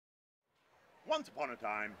Once upon a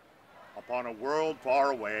time, upon a world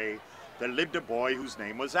far away, there lived a boy whose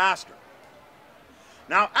name was Aster.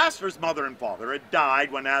 Now, Aster's mother and father had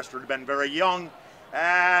died when Aster had been very young,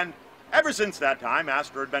 and ever since that time,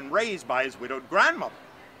 Aster had been raised by his widowed grandmother.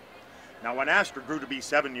 Now, when Aster grew to be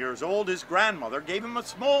 7 years old, his grandmother gave him a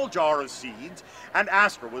small jar of seeds, and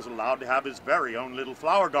Aster was allowed to have his very own little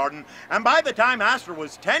flower garden. And by the time Aster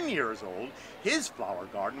was 10 years old, his flower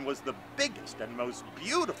garden was the biggest and most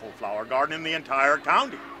beautiful flower garden in the entire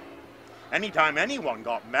county. Anytime anyone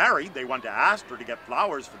got married, they went to Aster to get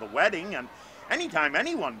flowers for the wedding, and anytime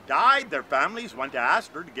anyone died, their families went to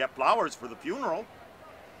Aster to get flowers for the funeral.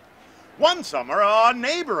 One summer, a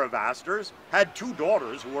neighbor of Aster's had two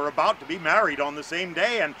daughters who were about to be married on the same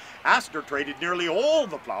day, and Aster traded nearly all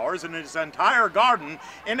the flowers in his entire garden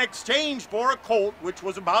in exchange for a colt which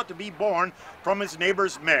was about to be born from his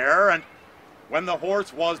neighbor's mare. And when the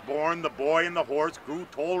horse was born, the boy and the horse grew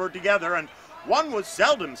taller together, and one was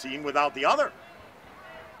seldom seen without the other.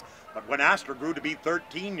 But when Aster grew to be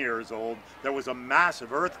 13 years old, there was a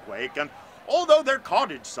massive earthquake, and although their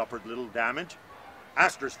cottage suffered little damage,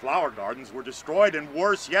 Aster's flower gardens were destroyed, and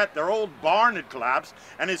worse yet, their old barn had collapsed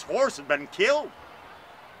and his horse had been killed.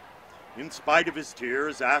 In spite of his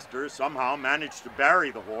tears, Aster somehow managed to bury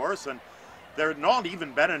the horse, and there had not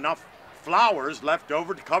even been enough flowers left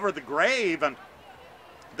over to cover the grave, and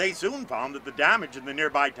they soon found that the damage in the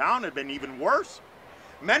nearby town had been even worse.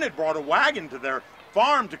 Men had brought a wagon to their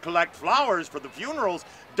farm to collect flowers for the funerals.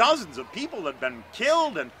 Dozens of people had been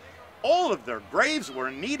killed, and all of their graves were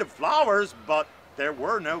in need of flowers, but there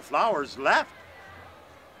were no flowers left.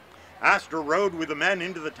 Aster rode with the men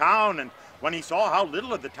into the town, and when he saw how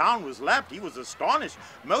little of the town was left, he was astonished.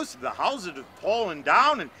 Most of the houses had fallen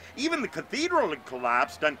down, and even the cathedral had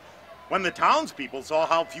collapsed. And when the townspeople saw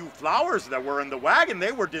how few flowers there were in the wagon,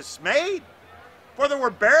 they were dismayed, for there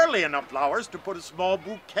were barely enough flowers to put a small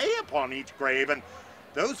bouquet upon each grave, and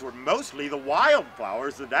those were mostly the wild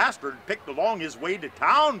flowers that Aster had picked along his way to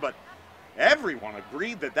town. But everyone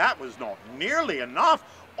agreed that that was not nearly enough.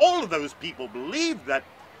 All of those people believed that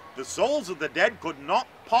the souls of the dead could not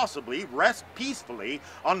possibly rest peacefully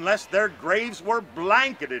unless their graves were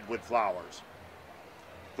blanketed with flowers.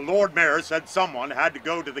 The Lord Mayor said someone had to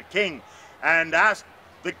go to the king and ask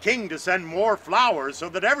the king to send more flowers so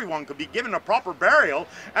that everyone could be given a proper burial.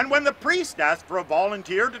 And when the priest asked for a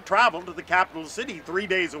volunteer to travel to the capital city 3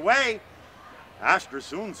 days away, Aster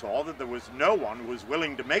soon saw that there was no one who was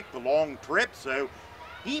willing to make the long trip, so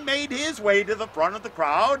he made his way to the front of the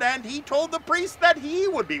crowd, and he told the priest that he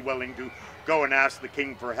would be willing to go and ask the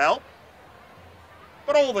king for help.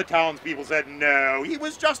 But all the townspeople said no, he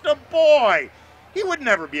was just a boy. He would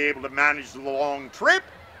never be able to manage the long trip.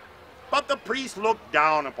 But the priest looked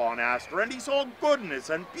down upon Aster, and he saw goodness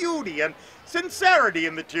and beauty and sincerity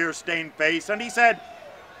in the tear-stained face, and he said,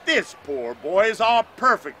 "This poor boy is our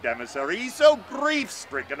perfect emissary. He's so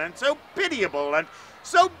grief-stricken and so pitiable and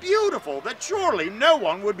so beautiful that surely no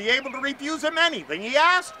one would be able to refuse him anything he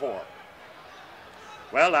asked for."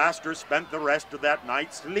 Well, Aster spent the rest of that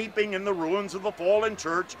night sleeping in the ruins of the fallen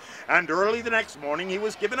church, and early the next morning he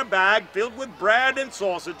was given a bag filled with bread and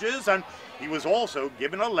sausages, and he was also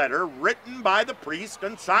given a letter written by the priest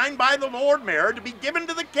and signed by the Lord Mayor to be given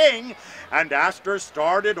to the king, and Aster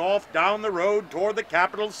started off down the road toward the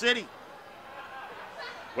capital city.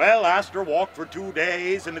 Well, Aster walked for 2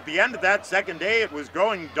 days, and at the end of that second day it was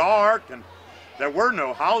growing dark, and there were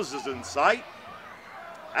no houses in sight.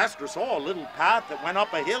 Aster saw a little path that went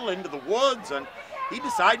up a hill into the woods, and he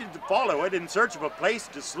decided to follow it in search of a place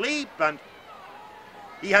to sleep. And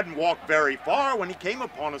he hadn't walked very far when he came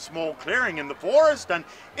upon a small clearing in the forest, and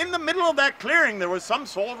in the middle of that clearing there was some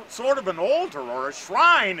sort of an altar or a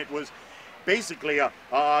shrine. It was basically a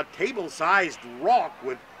table-sized rock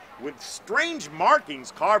with strange markings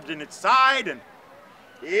carved in its side, and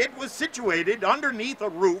it was situated underneath a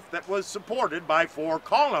roof that was supported by 4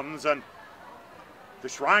 columns, and the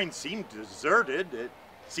shrine seemed deserted. It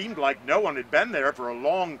seemed like no one had been there for a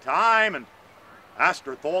long time, and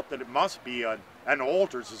Aster thought that it must be an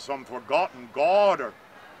altar to some forgotten god, or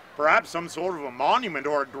perhaps some sort of a monument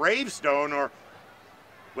or a gravestone, or,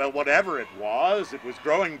 well, whatever it was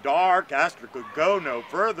growing dark. Aster could go no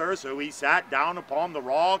further, so he sat down upon the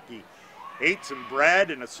rock. He ate some bread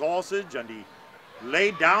and a sausage, and he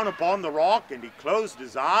laid down upon the rock, and he closed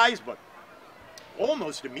his eyes, but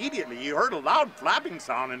almost immediately he heard a loud flapping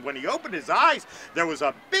sound, and when he opened his eyes, there was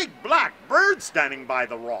a big black bird standing by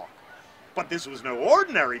the rock. But this was no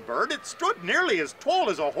ordinary bird. It stood nearly as tall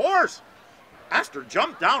as a horse. Aster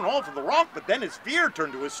jumped down off of the rock, but then his fear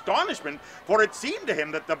turned to astonishment, for it seemed to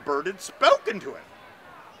him that the bird had spoken to him.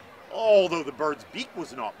 Although the bird's beak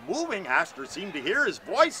was not moving, Aster seemed to hear his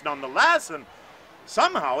voice nonetheless, and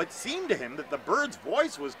somehow it seemed to him that the bird's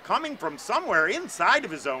voice was coming from somewhere inside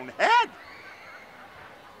of his own head.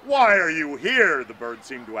 "Why are you here?" the bird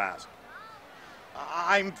seemed to ask.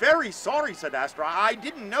 "I'm very sorry," said Aster. "I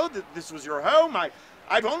didn't know that this was your home.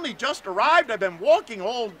 I've only just arrived. I've been walking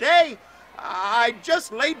all day. I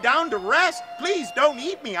just laid down to rest. Please don't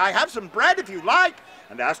eat me. I have some bread if you like."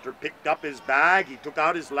 And Aster picked up his bag. He took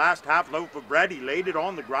out his last half loaf of bread. He laid it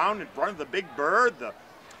on the ground in front of the big bird.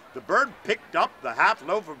 The bird picked up the half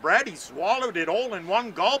loaf of bread. He swallowed it all in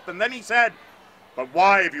one gulp, and then he said, "But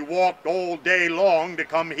why have you walked all day long to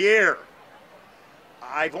come here?"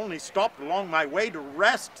 "I've only stopped along my way to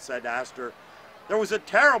rest," said Aster. "There was a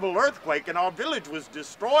terrible earthquake, and our village was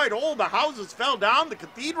destroyed. All the houses fell down, the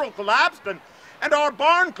cathedral collapsed, and our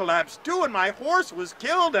barn collapsed too, and my horse was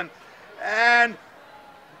killed, and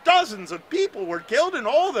dozens of people were killed, and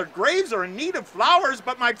all their graves are in need of flowers,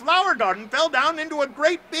 but my flower garden fell down into a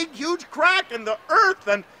great big huge crack in the earth,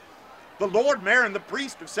 and the Lord Mayor and the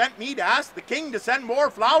priest have sent me to ask the king to send more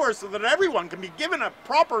flowers so that everyone can be given a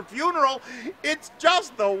proper funeral. It's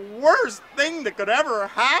just the worst thing that could ever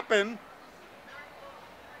happen."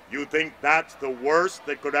 "You think that's the worst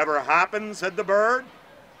that could ever happen?" said the bird.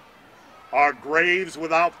 "Are graves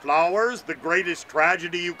without flowers the greatest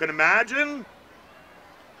tragedy you can imagine?"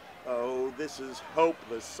 "Oh, this is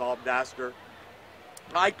hopeless," sobbed Aster.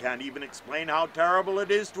 "I can't even explain how terrible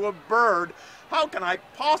it is to a bird. How can I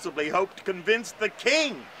possibly hope to convince the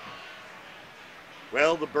king?"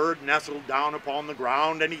 Well, the bird nestled down upon the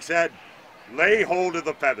ground, and he said, "Lay hold of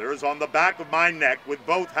the feathers on the back of my neck with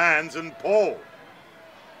both hands and pull."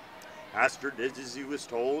 Aster did as he was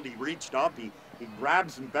told. He reached up, he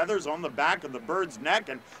grabbed some feathers on the back of the bird's neck,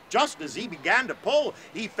 and just as he began to pull,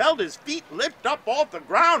 he felt his feet lift up off the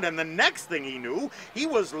ground, and the next thing he knew, he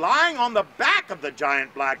was lying on the back of the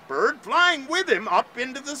giant black bird, flying with him up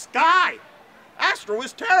into the sky. Aster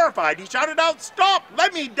was terrified. He shouted out, "Stop!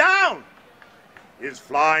 Let me down!" "Is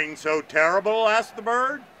flying so terrible?" asked the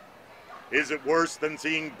bird. "Is it worse than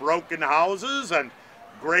seeing broken houses and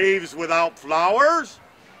graves without flowers?"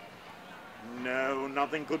 "No,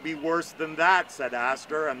 nothing could be worse than that," said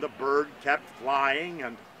Aster, and the bird kept flying,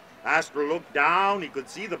 and Aster looked down. He could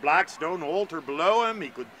see the black stone altar below him. He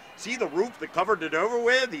could see the roof that covered it over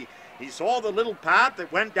with. He saw the little path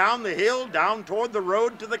that went down the hill, down toward the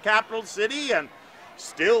road to the capital city, and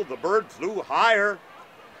still the bird flew higher.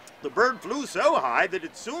 The bird flew so high that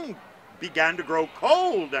it soon began to grow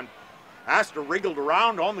cold, and Aster wriggled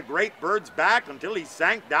around on the great bird's back until he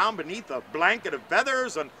sank down beneath a blanket of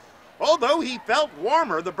feathers, and although he felt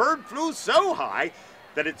warmer, the bird flew so high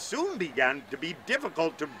that it soon began to be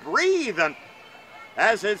difficult to breathe, and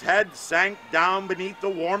as his head sank down beneath the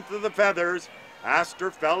warmth of the feathers, Aster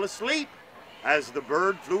fell asleep as the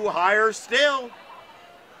bird flew higher still.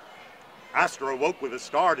 Aster awoke with a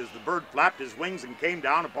start as the bird flapped his wings and came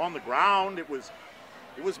down upon the ground. It was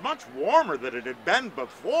much warmer than it had been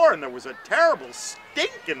before, and there was a terrible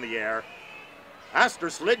stink in the air. Aster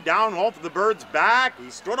slid down off the bird's back. He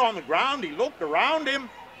stood on the ground. He looked around him.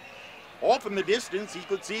 Off in the distance, he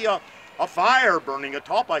could see a fire burning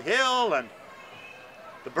atop a hill, and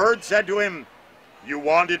the bird said to him, "You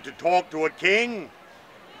wanted to talk to a king?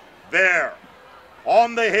 There,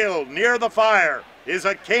 on the hill near the fire, is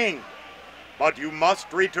a king. But you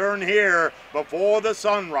must return here before the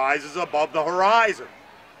sun rises above the horizon."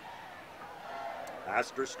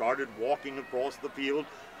 Aster started walking across the field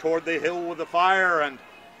toward the hill with the fire, and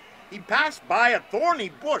he passed by a thorny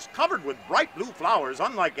bush covered with bright blue flowers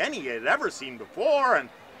unlike any he had ever seen before, and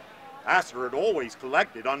Aster had always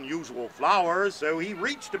collected unusual flowers, so he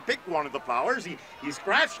reached to pick one of the flowers. He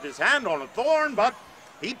scratched his hand on a thorn, but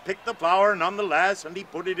he picked the flower nonetheless, and he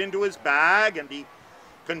put it into his bag, and he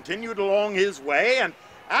continued along his way, and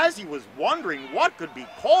as he was wondering what could be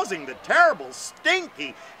causing the terrible stink,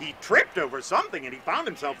 he tripped over something, and he found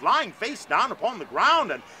himself lying face down upon the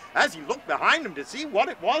ground, and as he looked behind him to see what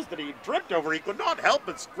it was that he had tripped over, he could not help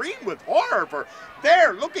but scream with horror, for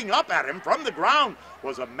there, looking up at him from the ground,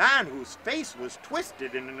 was a man whose face was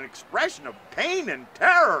twisted in an expression of pain and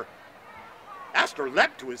terror. Aster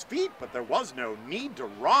leapt to his feet, but there was no need to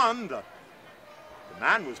run. The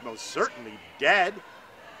man was most certainly dead.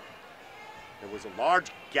 There was a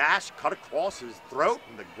large gash cut across his throat,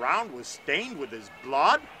 and the ground was stained with his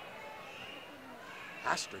blood.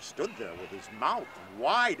 Aster stood there with his mouth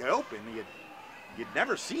wide open. He had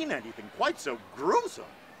never seen anything quite so gruesome.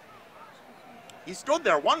 He stood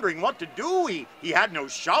there wondering what to do. He had no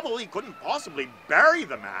shovel. He couldn't possibly bury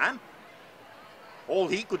the man. All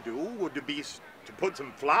he could do would be to put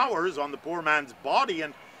some flowers on the poor man's body,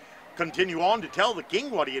 and continue on to tell the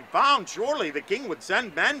king what he had found, surely the king would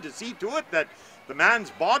send men to see to it that the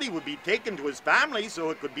man's body would be taken to his family so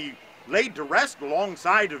it could be laid to rest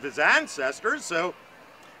alongside of his ancestors. So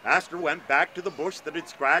Aster went back to the bush that had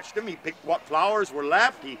scratched him. He picked what flowers were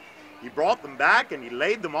left. He brought them back and he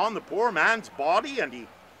laid them on the poor man's body, and he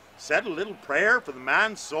said a little prayer for the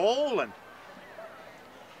man's soul, and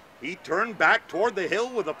he turned back toward the hill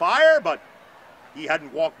with the fire, but he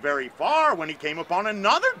hadn't walked very far when he came upon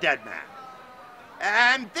another dead man.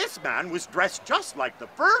 And this man was dressed just like the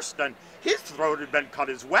first, and his throat had been cut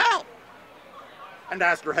as well. And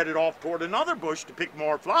Aster headed off toward another bush to pick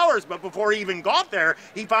more flowers, but before he even got there,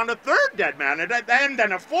 he found a third dead man, and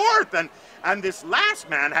then a fourth, and this last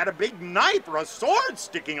man had a big knife or a sword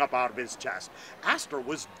sticking up out of his chest. Aster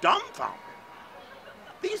was dumbfounded.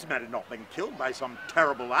 These men had not been killed by some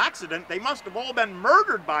terrible accident. They must have all been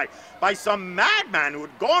murdered by some madman who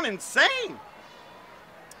had gone insane.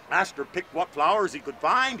 Aster picked what flowers he could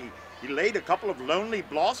find. He laid a couple of lonely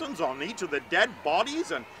blossoms on each of the dead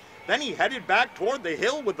bodies, and then he headed back toward the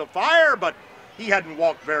hill with the fire, but he hadn't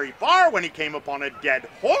walked very far when he came upon a dead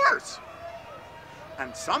horse.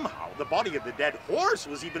 And somehow the body of the dead horse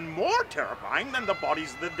was even more terrifying than the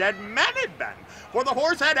bodies of the dead men had been, for the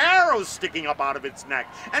horse had arrows sticking up out of its neck,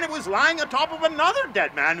 and it was lying atop of another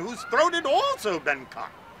dead man whose throat had also been cut.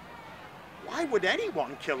 Why would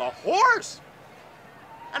anyone kill a horse?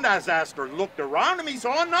 And as Aster looked around him, he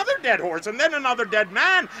saw another dead horse and then another dead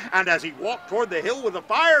man, and as he walked toward the hill with the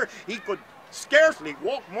fire, he could scarcely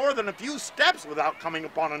walk more than a few steps without coming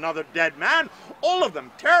upon another dead man, all of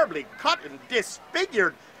them terribly cut and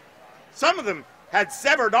disfigured. Some of them had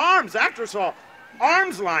severed arms. Aster saw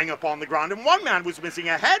arms lying upon the ground, and one man was missing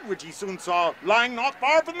a head, which he soon saw lying not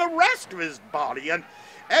far from the rest of his body. And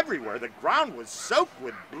everywhere the ground was soaked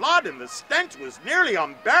with blood, and the stench was nearly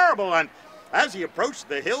unbearable. And as he approached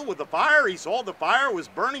the hill with the fire, he saw the fire was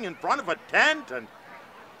burning in front of a tent, and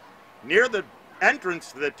near the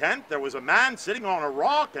entrance to the tent there was a man sitting on a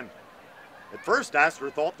rock. And at first Aster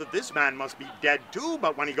thought that this man must be dead too,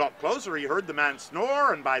 but when he got closer he heard the man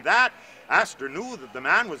snore, and by that Aster knew that the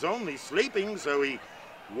man was only sleeping. So he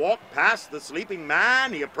walked past the sleeping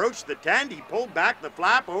man, he approached the tent, he pulled back the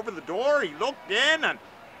flap over the door, he looked in, and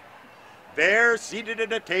there, seated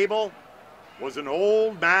at a table, was an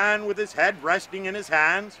old man with his head resting in his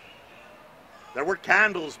hands. There were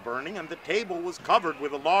candles burning, and the table was covered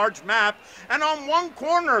with a large map, and on one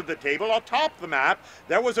corner of the table, atop the map,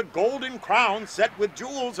 there was a golden crown set with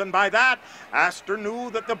jewels, and by that, Aster knew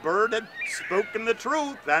that the bird had spoken the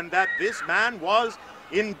truth, and that this man was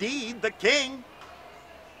indeed the king.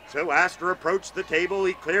 So Aster approached the table,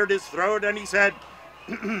 he cleared his throat, and he said,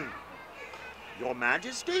 "Your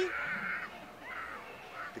Majesty?"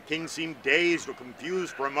 The king seemed dazed or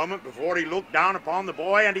confused for a moment before he looked down upon the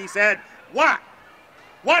boy, and he said, "What?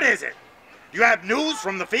 What is it? Do you have news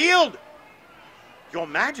from the field?" "Your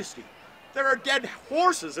Majesty, there are dead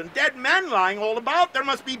horses and dead men lying all about. There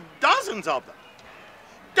must be dozens of them."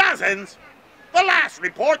 "Dozens? The last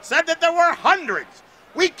report said that there were hundreds.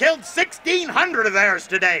 We killed 1,600 of theirs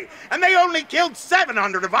today, and they only killed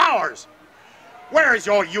 700 of ours. Where is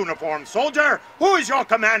your uniform, soldier? Who is your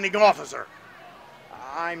commanding officer?"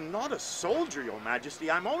 "I'm not a soldier, Your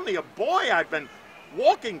Majesty. I'm only a boy. I've been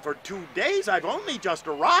walking for 2 days. I've only just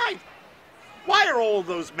arrived. Why are all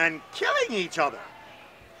those men killing each other?"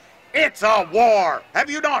 "It's a war. Have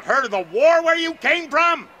you not heard of the war where you came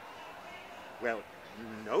from?" "Well,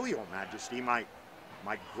 no, Your Majesty. My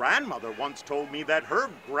grandmother once told me that her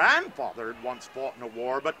grandfather had once fought in a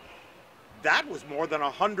war, but that was more than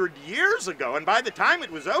 100 years ago, and by the time it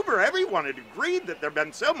was over, everyone had agreed that there had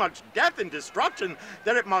been so much death and destruction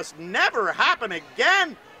that it must never happen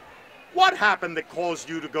again. What happened that caused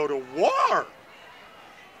you to go to war?"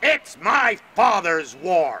 "It's my father's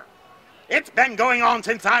war. It's been going on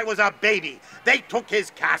since I was a baby. They took his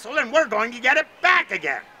castle, and we're going to get it back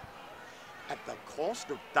again." "At the cost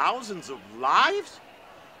of thousands of lives?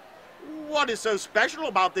 What is so special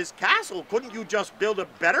about this castle? Couldn't you just build a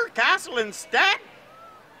better castle instead?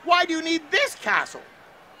 Why do you need this castle?"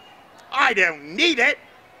 "I don't need it.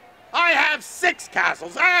 I have 6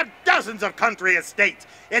 castles. I have dozens of country estates.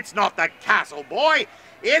 It's not the castle, boy.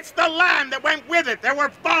 It's the land that went with it. There were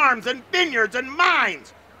farms and vineyards and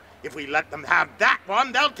mines. If we let them have that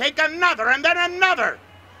one, they'll take another and then another."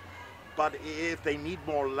 "But if they need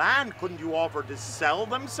more land, couldn't you offer to sell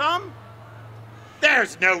them some?"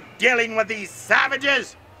 "There's no dealing with these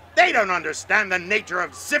savages. They don't understand the nature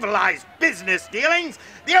of civilized business dealings.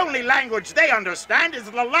 The only language they understand is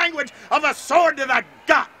the language of a sword to the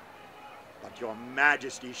gut. But But your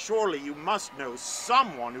majesty, surely you must know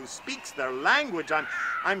someone who speaks their language.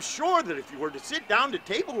 I'm sure that if you were to sit down to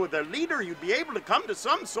table with their leader, you'd be able to come to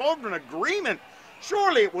some sort of an agreement.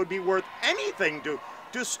 Surely it would be worth anything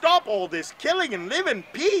to stop all this killing and live in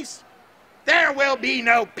peace. There will be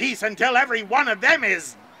no peace until every one of them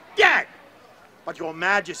is dead. But your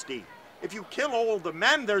majesty, if you kill all the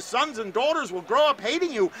men, their sons and daughters will grow up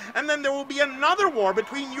hating you, and then there will be another war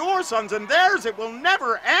between your sons and theirs. It will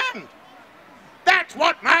never end. That's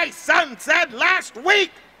what my son said last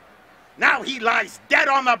week. Now he lies dead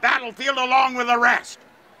on the battlefield along with the rest.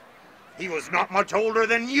 He was not much older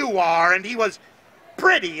than you are, and he was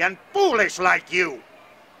pretty and foolish like you.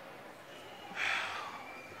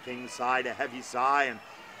 The king sighed a heavy sigh, and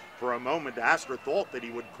for a moment Aster thought that he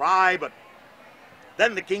would cry, but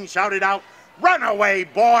then the king shouted out, "Run away,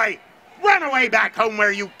 boy! Run away back home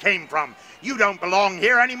where you came from! You don't belong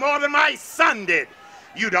here any more than my son did!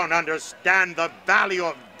 You don't understand the value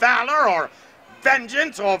of valor or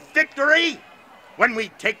vengeance or victory! When we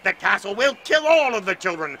take the castle, we'll kill all of the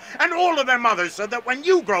children and all of their mothers so that when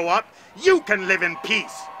you grow up, you can live in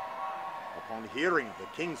peace." Upon hearing of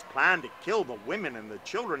the king's plan to kill the women and the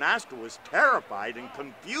children, Aster was terrified and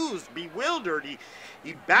confused, bewildered.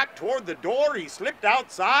 He backed toward the door, he slipped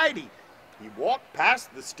outside, he walked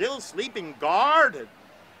past the still sleeping guard,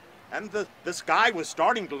 and the sky was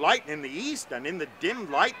starting to lighten in the east, and in the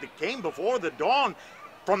dim light that came before the dawn,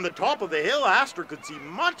 from the top of the hill, Aster could see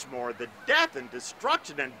much more of the death and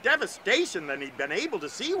destruction and devastation than he'd been able to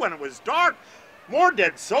see when it was dark. More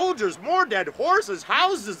dead soldiers, more dead horses,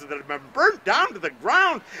 houses that had been burnt down to the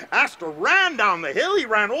ground. Aster ran down the hill. He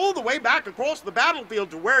ran all the way back across the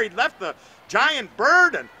battlefield to where he'd left the giant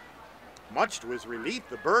bird, and much to his relief,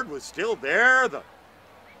 the bird was still there. The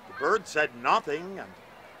bird said nothing, and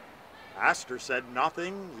Aster said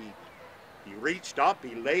nothing. He reached up,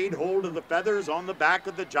 he laid hold of the feathers on the back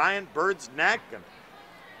of the giant bird's neck, and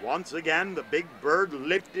once again the big bird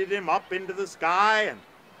lifted him up into the sky, and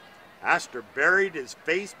Aster buried his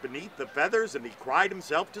face beneath the feathers, and he cried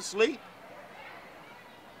himself to sleep.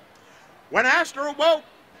 When Aster awoke,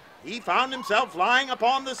 he found himself lying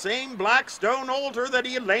upon the same black stone altar that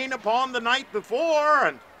he had lain upon the night before,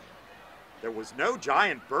 and there was no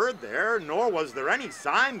giant bird there, nor was there any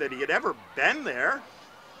sign that he had ever been there.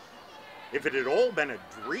 If it had all been a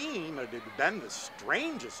dream, it had been the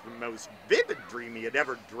strangest and most vivid dream he had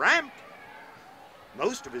ever dreamt.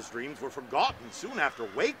 Most of his dreams were forgotten soon after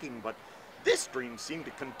waking, but this dream seemed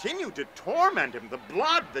to continue to torment him. The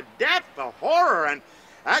blood, the death, the horror, and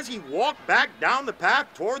as he walked back down the path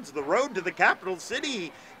towards the road to the capital city,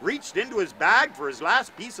 he reached into his bag for his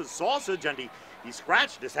last piece of sausage, and he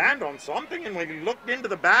scratched his hand on something, and when he looked into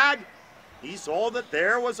the bag, he saw that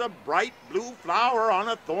there was a bright blue flower on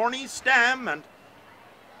a thorny stem, and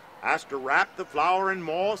Aster wrapped the flower in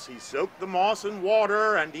moss, he soaked the moss in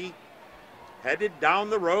water, and he headed down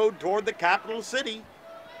the road toward the capital city.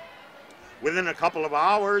 Within a couple of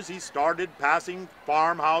hours, he started passing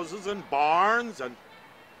farmhouses and barns, and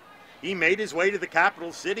he made his way to the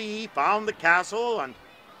capital city. He found the castle, and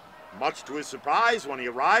much to his surprise, when he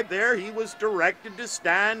arrived there, he was directed to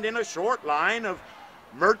stand in a short line of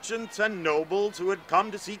merchants and nobles who had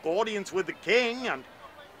come to seek audience with the king, and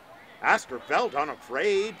Aster felt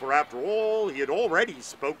unafraid, for after all, he had already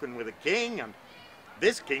spoken with a king, and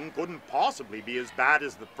this king couldn't possibly be as bad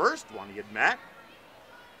as the first one he had met.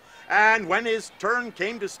 And when his turn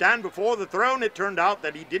came to stand before the throne, it turned out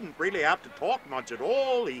that he didn't really have to talk much at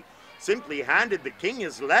all. He simply handed the king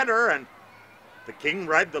his letter, and the king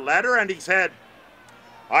read the letter, and he said,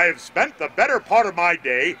 "I have spent the better part of my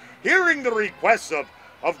day hearing the requests of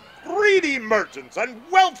greedy merchants and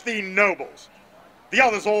wealthy nobles. The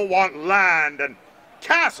others all want land and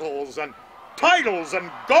castles and titles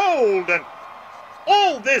and gold, and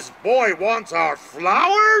all this boy wants are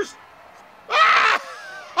flowers?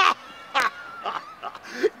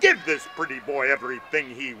 Give this pretty boy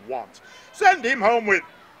everything he wants. Send him home with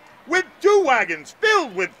 2 wagons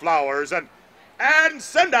filled with flowers, and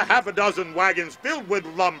send a half a dozen wagons filled with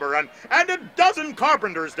lumber, and a dozen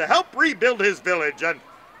carpenters to help rebuild his village, and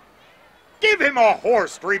give him a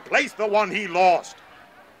horse to replace the one he lost."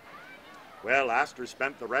 Well, Aster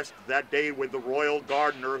spent the rest of that day with the royal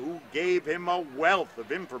gardener, who gave him a wealth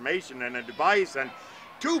of information and advice, and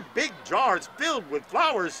 2 big jars filled with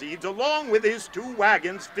flower seeds, along with his 2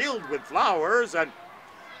 wagons filled with flowers, and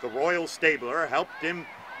the royal stabler helped him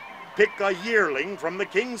pick a yearling from the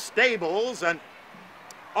king's stables, and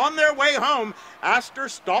on their way home, Aster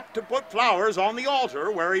stopped to put flowers on the altar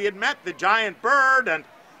where he had met the giant bird, and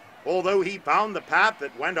although he found the path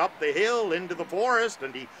that went up the hill into the forest,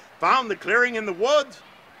 and he found the clearing in the woods,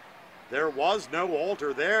 There was no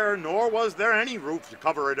altar there, nor was there any roof to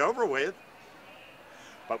cover it over with.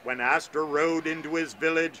 But when Aster rode into his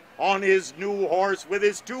village on his new horse with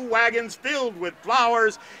his 2 wagons filled with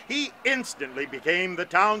flowers, he instantly became the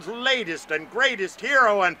town's latest and greatest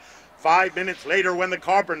hero, and 5 minutes later, when the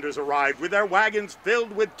carpenters arrived with their wagons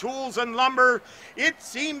filled with tools and lumber, it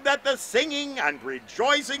seemed that the singing and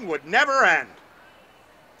rejoicing would never end.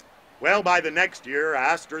 Well, by the next year,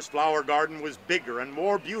 Aster's flower garden was bigger and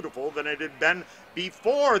more beautiful than it had been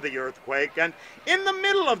before the earthquake, and in the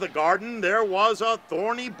middle of the garden there was a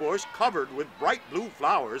thorny bush covered with bright blue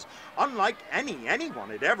flowers, unlike anyone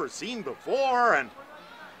had ever seen before, and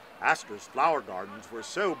Aster's flower gardens were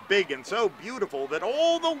so big and so beautiful that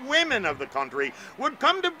all the women of the country would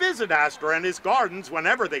come to visit Aster and his gardens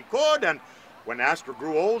whenever they could, and when Aster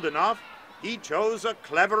grew old enough, he chose a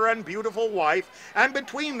clever and beautiful wife, and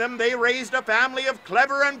between them they raised a family of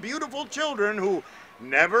clever and beautiful children who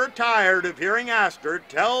never tired of hearing Aster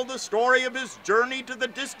tell the story of his journey to the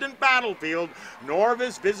distant battlefield, nor of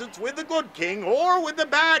his visits with the good king or with the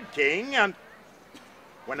bad king. And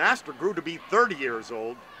when Aster grew to be 30 years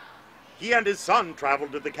old, he and his son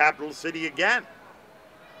traveled to the capital city again.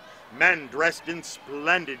 Men dressed in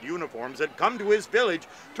splendid uniforms had come to his village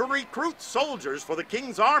to recruit soldiers for the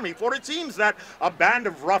king's army, for it seems that a band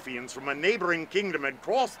of ruffians from a neighboring kingdom had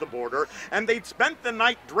crossed the border, and they'd spent the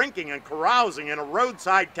night drinking and carousing in a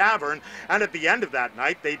roadside tavern, and at the end of that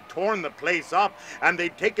night they'd torn the place up, and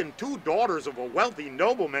they'd taken 2 daughters of a wealthy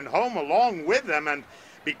nobleman home along with them, and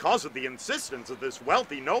because of the insistence of this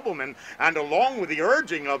wealthy nobleman, and along with the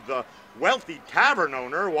urging of the wealthy tavern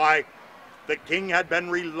owner, why, the king had been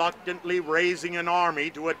reluctantly raising an army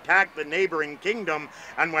to attack the neighboring kingdom,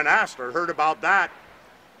 and when Aster heard about that,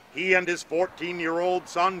 he and his 14-year-old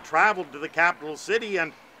son traveled to the capital city,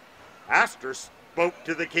 and Aster spoke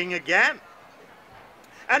to the king again.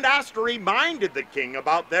 And Aster reminded the king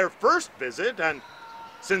about their first visit, and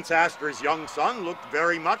since Aster's young son looked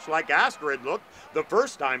very much like Aster had looked the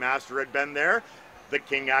first time Aster had been there, the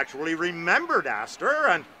king actually remembered Aster,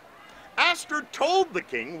 and Aster told the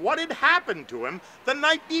king what had happened to him the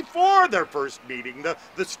night before their first meeting,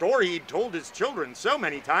 the story he'd told his children so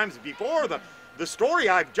many times before, the story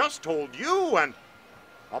I've just told you, and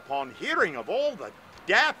upon hearing of all the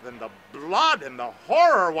death and the blood and the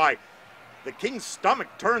horror, why, the king's stomach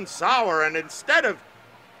turned sour, and instead of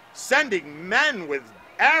sending men with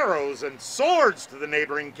arrows and swords to the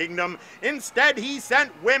neighboring kingdom, instead he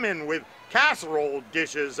sent women with casserole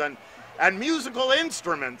dishes and musical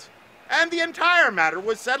instruments. And the entire matter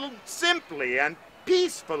was settled simply and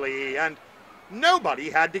peacefully, and nobody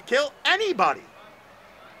had to kill anybody.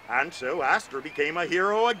 And so Aster became a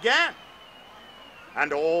hero again.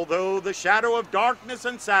 And although the shadow of darkness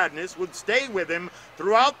and sadness would stay with him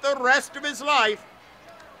throughout the rest of his life,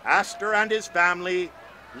 Aster and his family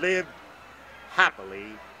lived happily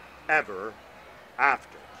ever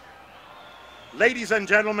after. Ladies and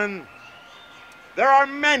gentlemen, there are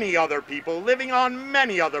many other people living on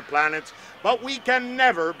many other planets, but we can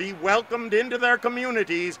never be welcomed into their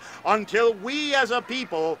communities until we as a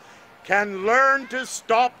people can learn to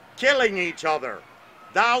stop killing each other.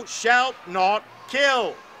 Thou shalt not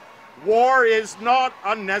kill. War is not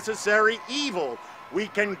a necessary evil. We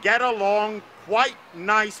can get along quite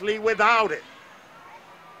nicely without it.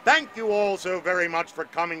 Thank you all so very much for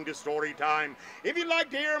coming to Storytime. If you'd like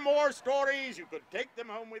to hear more stories, you could take them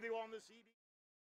home with you on the CD.